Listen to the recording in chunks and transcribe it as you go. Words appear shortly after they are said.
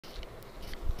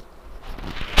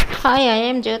Hi, I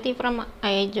am Jyothi from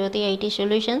Jyothi IT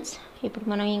Solutions. ఇప్పుడు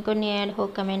మనం ఇంకొన్ని ad-hoc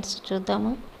కమెంట్స్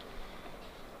చూద్దాము.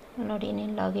 ఆల్రెడీ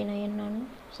నేను లాగిన్ అయి ఉన్నాను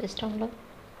సిస్టంలో.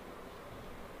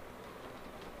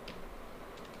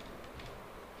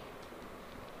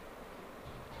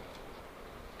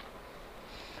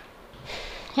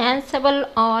 Ansible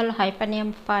all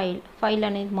 -m ఫైల్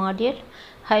అనేది module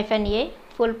 -a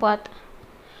full path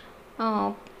 -a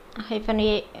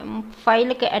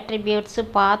ఫైల్కి attributes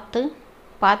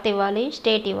path ఇవ్వాలి,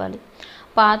 స్టేట్ ఇవ్వాలి.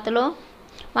 పాత్లో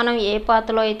మనం ఏ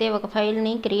పాత్లో అయితే ఒక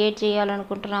ఫైల్ని క్రియేట్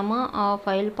చేయాలనుకుంటున్నామో ఆ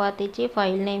ఫైల్ పాత్ ఇచ్చి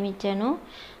ఫైల్ నేమ్ ఇచ్చాను.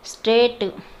 స్టేట్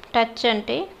టచ్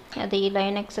అంటే అది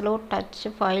లైనక్స్లో టచ్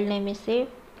ఫైల్ నేమ్ ఇస్తే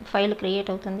ఫైల్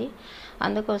క్రియేట్ అవుతుంది.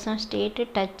 అందుకోసం state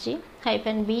touch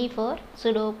 -b for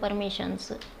sudo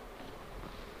permissions.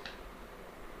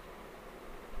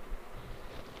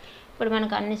 ఇప్పుడు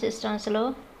మనకు అన్ని సిస్టమ్స్లో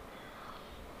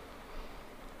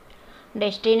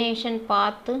డెస్టినేషన్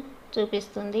పాత్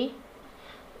చూపిస్తుంది.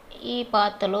 ఈ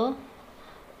పాత్లో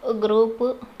గ్రూప్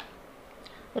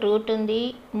రూట్ ఉంది,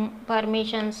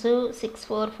 పర్మిషన్స్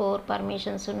 644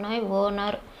 పర్మిషన్స్ ఉన్నాయి,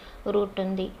 ఓనర్ రూట్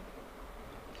ఉంది.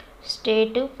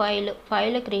 స్టేట్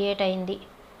ఫైల్ క్రియేట్ అయింది.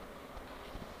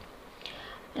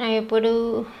 ఇప్పుడు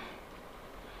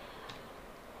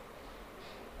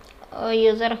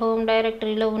యూజర్ హోమ్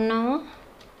డైరెక్టరీలో ఉన్నాము.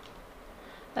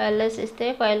 ls ఇస్తే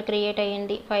ఫైల్ క్రియేట్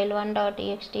అయ్యింది.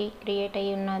 file1.txt క్రియేట్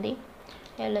అయ్యి ఉన్నది.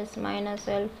 ls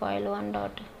 -l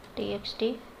file1.txt.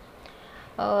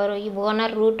 ఈ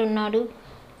ఓనర్ రూట్ ఉన్నాడు.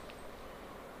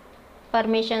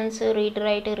 Permissions read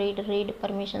write read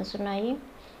permissions ఉన్నాయి.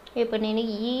 ఇప్పుడు నేను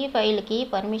ఈ ఫైల్కి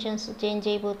పర్మిషన్స్ చేంజ్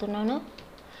చేయబోతున్నాను.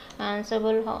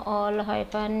 Ansible all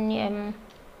 -m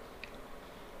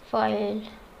file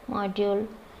module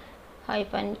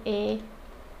 -a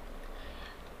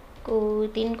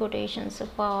within quotations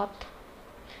path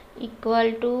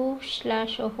equal to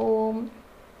 /home.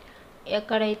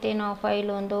 ఎక్కడైతే నా ఫైల్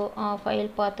ఉందో ఆ ఫైల్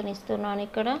పాత్ని ఇస్తున్నాను.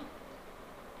 ఇక్కడ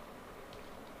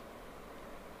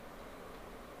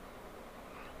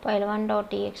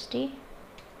file1.txt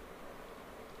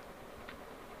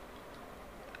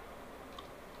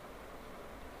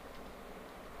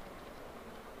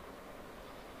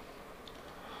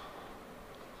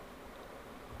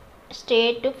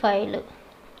స్టేట్ ఫైల్.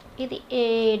 ఇది ఏ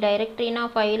డైరెక్టరీనా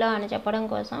ఫైలా అని చెప్పడం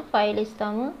కోసం ఫైల్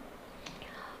ఇస్తాము.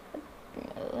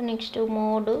 నెక్స్ట్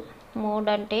మోడ్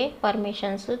అంటే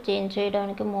పర్మిషన్స్ చేంజ్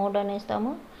చేయడానికి మోడ్ అని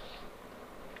ఇస్తాము.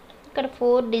 ఇక్కడ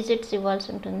 4 డిజిట్స్ ఇవ్వాల్సి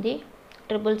ఉంటుంది.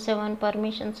 777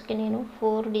 పర్మిషన్స్కి నేను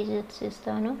 4 డిజిట్స్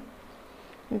ఇస్తాను.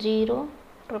 0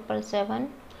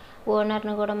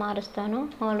 ఓనర్ను కూడా మారుస్తాను.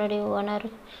 ఆల్రెడీ ఓనర్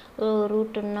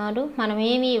రూట్ ఉన్నాడు. మనం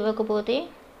ఏమీ ఇవ్వకపోతే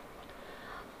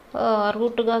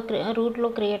రూట్లో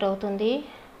క్రియేట్ అవుతుంది.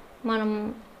 మనం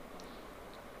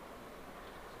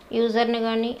యూజర్ని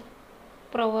కానీ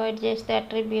ప్రొవైడ్ చేస్తే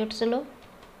అట్రిబ్యూట్స్లో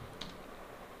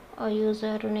ఆ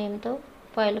యూజర్ నేమ్తో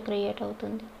ఫైల్ క్రియేట్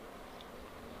అవుతుంది.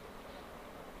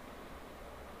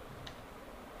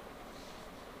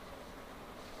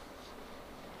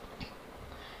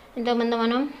 ఇంతకుముందు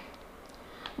మనం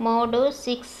మోడ్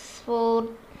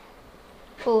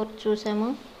 644 చూసాము.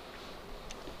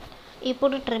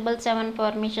 ఇప్పుడు 777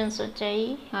 పర్మిషన్స్ వచ్చాయి.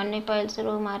 అన్ని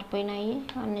ఫైల్స్లో మారిపోయినాయి,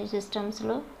 అన్ని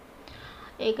సిస్టమ్స్లో.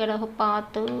 ఇక్కడ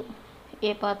పాత్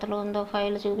ఏ పాత్లో ఉందో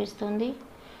ఫైల్ చూపిస్తుంది.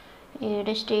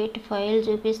 ఇక్కడ స్టేట్ ఫైల్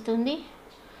చూపిస్తుంది.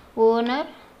 ఓనర్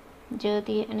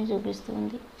జ్యోతి అని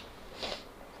చూపిస్తుంది.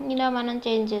 ఇలా మనం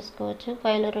చేంజ్ చేసుకోవచ్చు.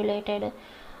 ఫైల్ రిలేటెడ్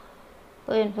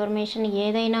ఇన్ఫర్మేషన్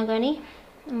ఏదైనా కానీ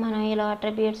మనం ఇలా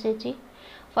అట్రిబ్యూట్స్ ఇచ్చి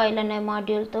ఫైల్ అనే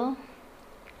మాడ్యూల్తో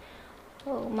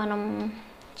మనం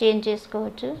చేంజ్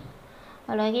చేసుకోవచ్చు.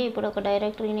 అలాగే ఇప్పుడు ఒక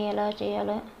డైరెక్టరీని ఎలా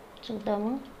చేయాలో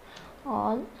చూద్దాము.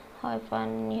 All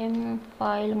 -m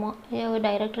file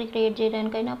directory create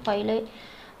చేయడానికైనా ఫైల్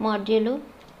మాడ్యూల్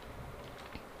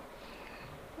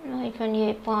 -a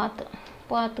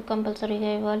పాత్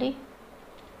కంపల్సరీగా ఇవ్వాలి.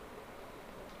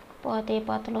 పాత్ ఏ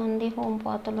పాత్లో ఉంది? హోమ్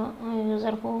పాత్లో,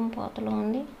 యూజర్ హోమ్ పాత్లో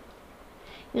ఉంది.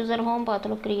 యూజర్ హోమ్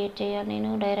పాత్లో క్రియేట్ చేయాలి నేను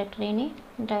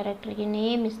డైరెక్టరీకి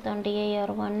నేమ్ ఇస్తాను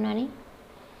dir1 అని.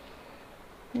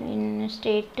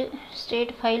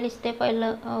 స్టేట్ ఫైల్ ఇస్తే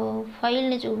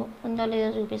ఫైల్ని ఉందా లేదా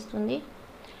చూపిస్తుంది.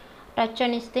 టచ్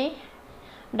అని ఇస్తే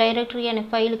డైరెక్టరీ అనే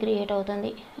ఫైల్ క్రియేట్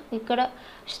అవుతుంది. ఇక్కడ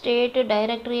స్టేట్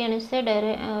డైరెక్టరీ అని ఇస్తే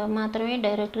మాత్రమే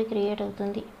డైరెక్టరీ క్రియేట్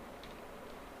అవుతుంది.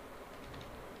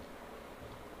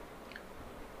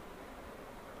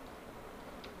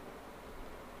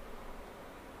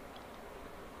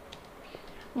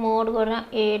 మోడ్ కూడా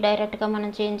డైరెక్ట్గా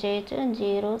మనం చేంజ్ చేయొచ్చు.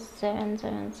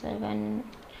 0777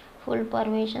 ఫుల్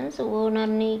పర్మిషన్స్.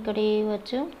 ఓనర్ని ఇక్కడ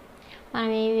ఇవ్వచ్చు.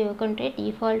 మనం ఏవి ఇవ్వకుంటే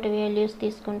డిఫాల్ట్ వాల్యూస్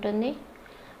తీసుకుంటుంది.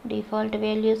 డిఫాల్ట్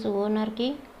వాల్యూస్ ఓనర్కి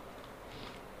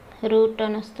రూట్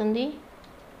అని వస్తుంది,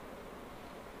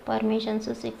 పర్మిషన్స్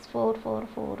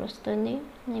 6444 వస్తుంది,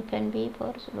 ఎఫ్ఎన్బి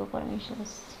ఫర్ స్లో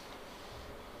పర్మిషన్స్.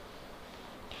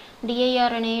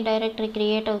 డిఐఆర్ అనే డైరెక్టరీ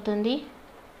క్రియేట్ అవుతుంది.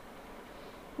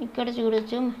 ఇక్కడ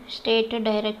చూడొచ్చు స్టేట్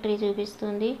డైరెక్టరీ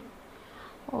చూపిస్తుంది.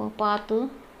 పాత్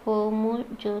హోము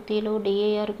జ్యోతిలో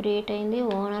డిఐఆర్ క్రియేట్ అయింది,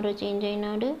 ఓనర్ చేంజ్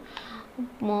అయినాడు,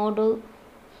 మోడ్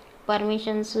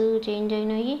పర్మిషన్స్ చేంజ్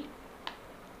అయినాయి,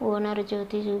 ఓనర్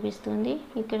జ్యోతి చూపిస్తుంది.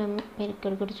 ఇక్కడ మీరు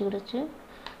ఇక్కడ కూడా చూడొచ్చు.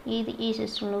 ఇది ఈ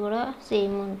సిస్టంలో కూడా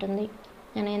సేమ్ ఉంటుంది.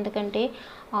 నేను ఎందుకంటే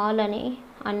ఆల్ అని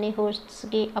అన్ని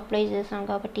హోస్ట్స్కి అప్లై చేసాం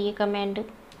కాబట్టి ఈ కమాండ్.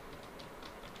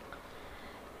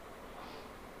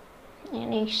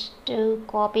 నెక్స్ట్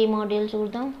కాపీ మాడ్యూల్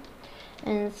చూద్దాం.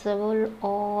 Ansible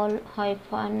all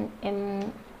 -m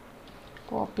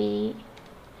copy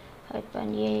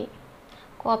 -a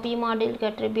copy module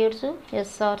attributes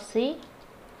src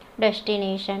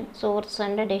destination source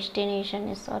and destination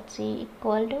src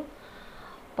equal to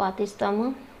path ఇస్తాము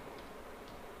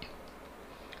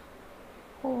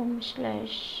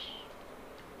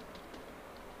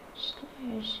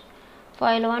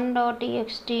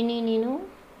file1.txt ని నేను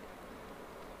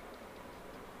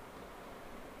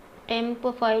టెంప్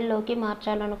ఫైల్లోకి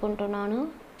మార్చాలనుకుంటున్నాను.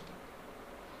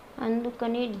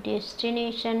 అందుకని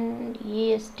destination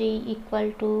est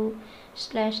equal to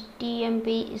 /tmp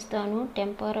ఇస్తాను.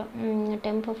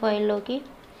 టెంప్ ఫైల్లోకి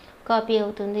కాపీ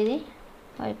అవుతుంది. ఇది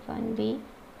 -b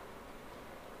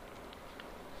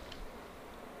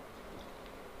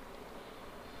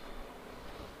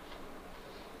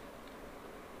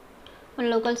మన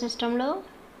లోకల్ సిస్టంలో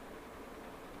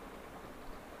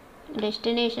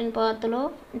destination పాత్లో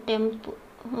temp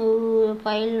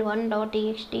file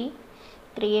 1.txt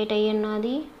create అయ్యి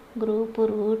ఉన్నది. Group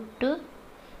route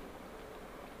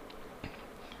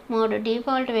mode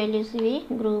default values ఇవి.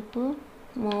 గ్రూప్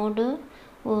మోడ్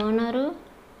ఓనరు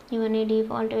ఇవన్నీ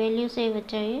డిఫాల్ట్ వాల్యూస్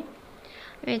వచ్చాయి.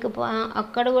 మీకు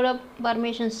అక్కడ కూడా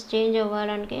పర్మిషన్స్ చేంజ్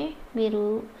అవ్వాలంటే మీరు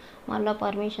మళ్ళీ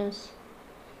పర్మిషన్స్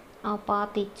ఆ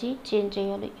పాత్ ఇచ్చి చేంజ్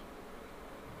చేయాలి.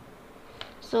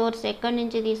 సోర్స్ ఎక్కడి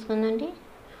నుంచి తీసుకుందండి?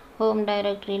 హోమ్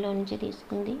డైరెక్టరీలో నుంచి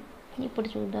తీసుకుంది. ఇప్పుడు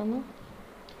చూద్దాము.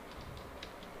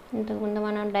 ఇంతకుముందు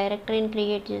మనం డైరెక్టరీని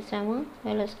క్రియేట్ చేసాము.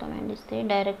 ls కమాండ్ ఇస్తే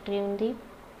డైరెక్టరీ ఉంది,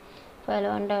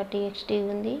 file1.txt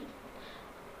ఉంది.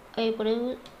 ఇప్పుడు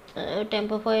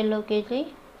టెంప్ ఫైల్లోకి వెళ్ళి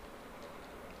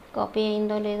కాపీ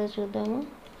అయిందో లేదో చూద్దాము.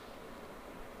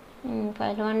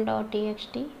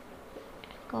 file1.txt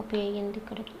కాపీ అయ్యింది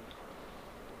ఇక్కడికి.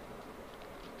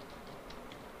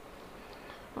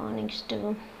 నెక్స్ట్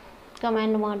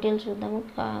కమాండ్ మాడ్యూల్ చూద్దాము.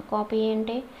 కాపీ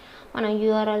అంటే మనం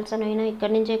యూఆర్ఎల్స్ అయినా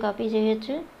ఇక్కడి నుంచే కాపీ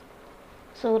చేయొచ్చు.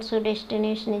 సోర్స్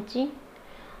డెస్టినేషన్ ఇచ్చి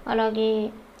అలాగే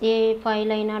ఏ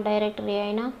ఫైల్ అయినా డైరెక్టరీ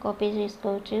అయినా కాపీ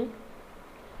చేసుకోవచ్చు.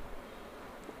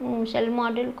 షెల్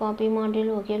మాడ్యూల్ కాపీ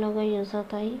మాడ్యూల్ ఒకేలాగా యూజ్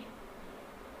అవుతాయి.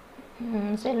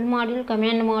 షెల్ మాడ్యూల్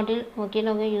కమాండ్ మాడ్యూల్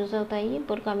ఒకేలాగా యూజ్ అవుతాయి.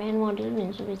 ఇప్పుడు కమాండ్ మాడ్యూల్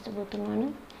నేను చూపించబోతున్నాను.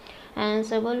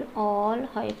 Ansible all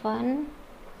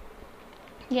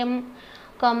 -m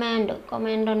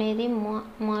కమాండ్ అనేది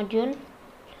మాడ్యూల్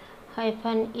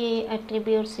 -a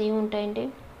అట్రిబ్యూట్స్ ఏమి ఉంటాయంటే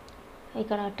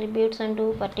ఇక్కడ అట్రిబ్యూట్స్ అంటూ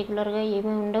పర్టికులర్గా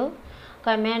ఏమీ ఉండవు.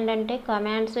 కమాండ్ అంటే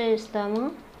కమాండ్స్ ఇస్తాము.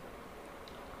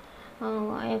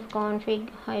 ifconfig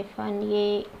 -a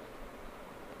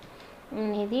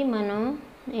ఇది మనం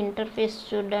ఇంటర్ఫేస్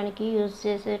చూడడానికి యూజ్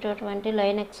చేసేటటువంటి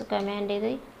లైనక్స్ కమాండ్.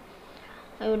 ఇది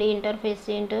ఇప్పుడు ఇంటర్ఫేస్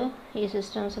ఏంటో ఈ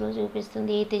సిస్టమ్స్లో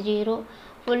చూపిస్తుంది. ఇది 0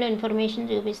 ఫుల్ ఇన్ఫర్మేషన్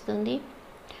చూపిస్తుంది.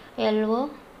 lo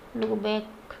loopback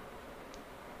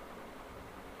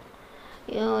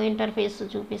ఇంటర్ఫేస్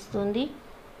చూపిస్తుంది.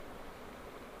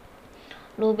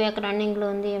 లూబ్యాక్ రన్నింగ్లో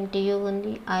ఉంది, MTU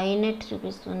ఉంది, inet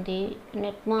చూపిస్తుంది,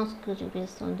 నెట్ మాస్క్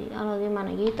చూపిస్తుంది. అలాగే మన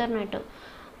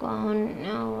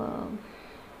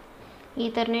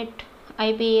Ethernet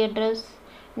IP address,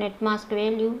 net mask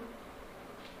value,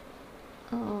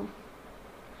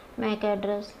 Mac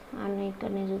address అన్నీ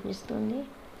ఇక్కడనే చూపిస్తుంది.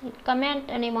 కమాండ్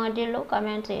అనే మాడ్యూల్లో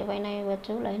కమాండ్స్ ఏవైనా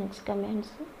ఇవ్వచ్చు, లైనక్స్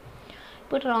కమాండ్స్.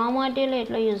 ఇప్పుడు రా మాడ్యూల్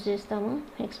ఎట్లా యూజ్ చేస్తాము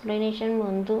ఎక్స్ప్లెనేషన్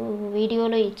ముందు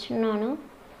వీడియోలో ఇచ్చున్నాను.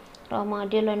 రా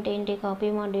మాడ్యూల్ అంటే ఏంటి, కాపీ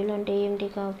మాడ్యూల్ అంటే ఏంటి,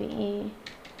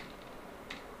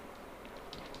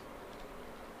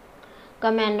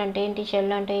 కమాండ్ అంటే ఏంటి,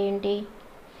 షెల్ అంటే ఏంటి,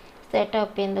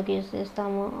 సెటప్ ఎందుకు యూజ్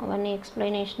చేస్తాము అవన్నీ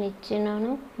ఎక్స్ప్లెనేషన్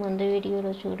ఇచ్చినాను. ముందు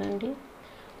వీడియోలో చూడండి.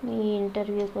 మీ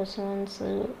ఇంటర్వ్యూ క్వశ్చన్స్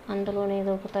అందులోనే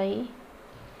దొరుకుతాయి.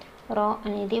 రా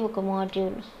అనేది ఒక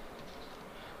మాడ్యూల్.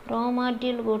 రా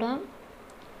మాడ్యూల్ కూడా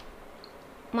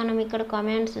మనం ఇక్కడ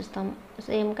కమాండ్స్ ఇస్తాము.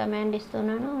 సేమ్ కమాండ్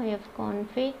ఇస్తున్నాను.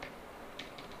 ifconfig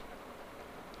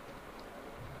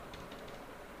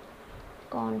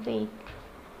config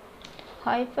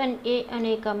 -a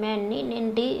అనే కమాండ్ని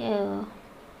నేను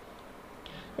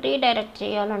రీడైరెక్ట్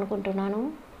చేయాలనుకుంటున్నాను.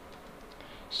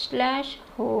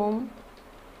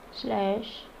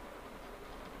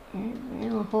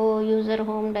 /home/యూజర్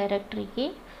హోమ్ డైరెక్టరీకి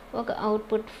ఒక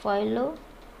అవుట్పుట్ ఫైల్లో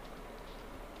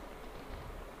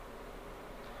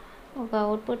ఒక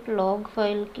అవుట్పుట్ లాగ్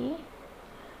ఫైల్కి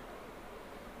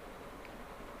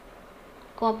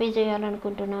కాపీ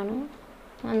చేయాలనుకుంటున్నాను.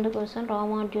 అందుకోసం రా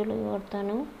మాడ్యూల్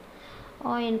వాడతాను.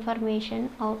 ఆ ఇన్ఫర్మేషన్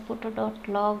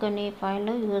output.log అనే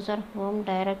ఫైల్లో యూజర్ హోమ్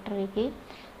డైరెక్టరీకి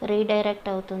రీడైరెక్ట్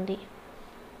అవుతుంది.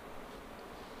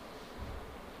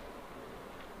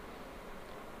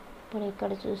 ఇప్పుడు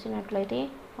ఇక్కడ చూసినట్లయితే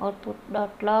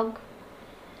output.log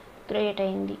క్రియేట్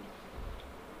అయింది.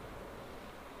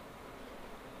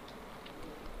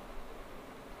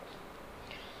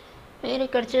 మీరు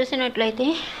ఇక్కడ చూసినట్లయితే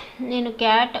నేను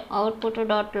cat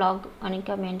output.log అని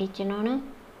కమాండ్ ఇచ్చినాను.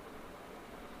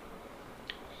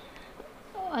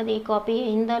 అది కాపీ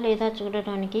అయిందా లేదా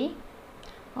చూడడానికి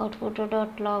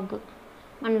output.log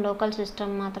మన లోకల్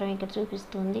సిస్టమ్ మాత్రం ఇక్కడ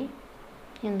చూపిస్తుంది,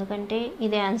 ఎందుకంటే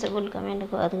ఇది Ansible కమాండ్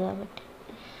కాదు కాబట్టి.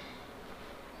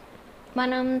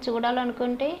 మనం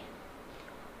చూడాలనుకుంటే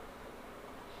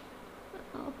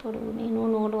అప్పుడు నేను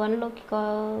నోడ్ 1లోకి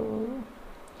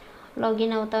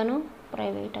లాగిన్ అవుతాను.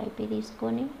 ప్రైవేట్ ఐపీ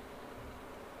తీసుకొని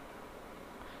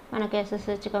మనకు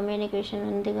SSH కమ్యూనికేషన్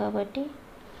ఉంది కాబట్టి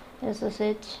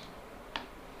SSH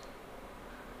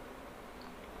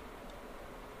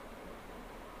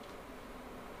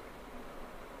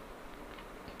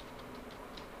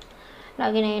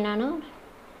లాగిన్ అయినాను.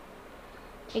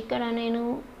 ఇక్కడ నేను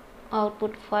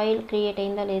అవుట్పుట్ ఫైల్ క్రియేట్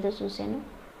అయిందా లేదో చూశాను.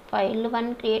 ఫైల్ 1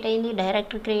 క్రియేట్ అయింది,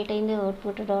 డైరెక్టరీ క్రియేట్ అయింది,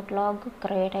 output.log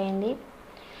క్రియేట్ అయింది.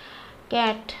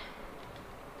 cat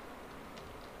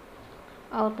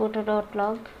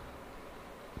output.log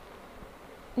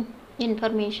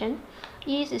ఇన్ఫర్మేషన్,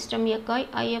 ఈ సిస్టమ్ యొక్క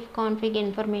IF config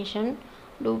information,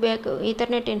 లూప్బ్యాక్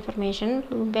Ethernet information,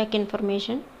 లూప్బ్యాక్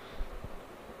information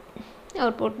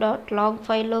output.log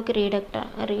ఫైల్లోకి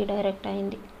redirect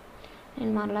అయింది.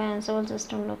 నేను మళ్ళీ Ansible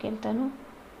సిస్టంలోకి వెళ్తాను.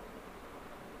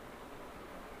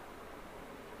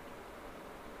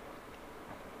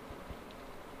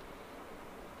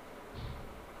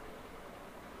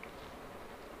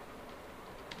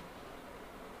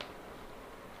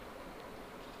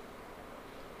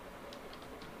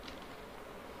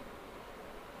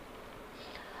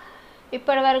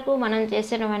 ఇప్పటి వరకు మనం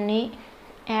చేసినవన్నీ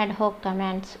ad-hoc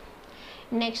కమాండ్స్.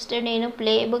 నెక్స్ట్ నేను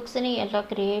ప్లే బుక్స్ని ఎలా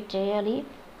క్రియేట్ చేయాలి,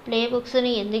 ప్లే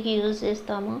బుక్స్ని ఎందుకు యూజ్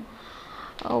చేస్తాము,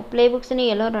 ప్లే బుక్స్ని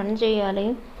ఎలా రన్ చేయాలి,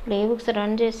 ప్లే బుక్స్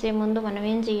రన్ చేసే ముందు మనం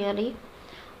ఏం చేయాలి,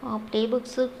 ఆ ప్లే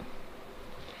బుక్స్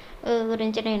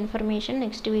గురించిన ఇన్ఫర్మేషన్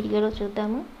నెక్స్ట్ వీడియోలో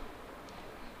చూద్దాము.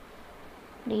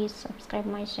 Please subscribe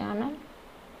my channel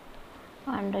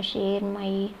and share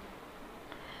my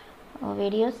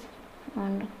videos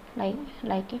and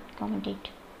like it, comment it.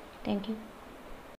 Thank you.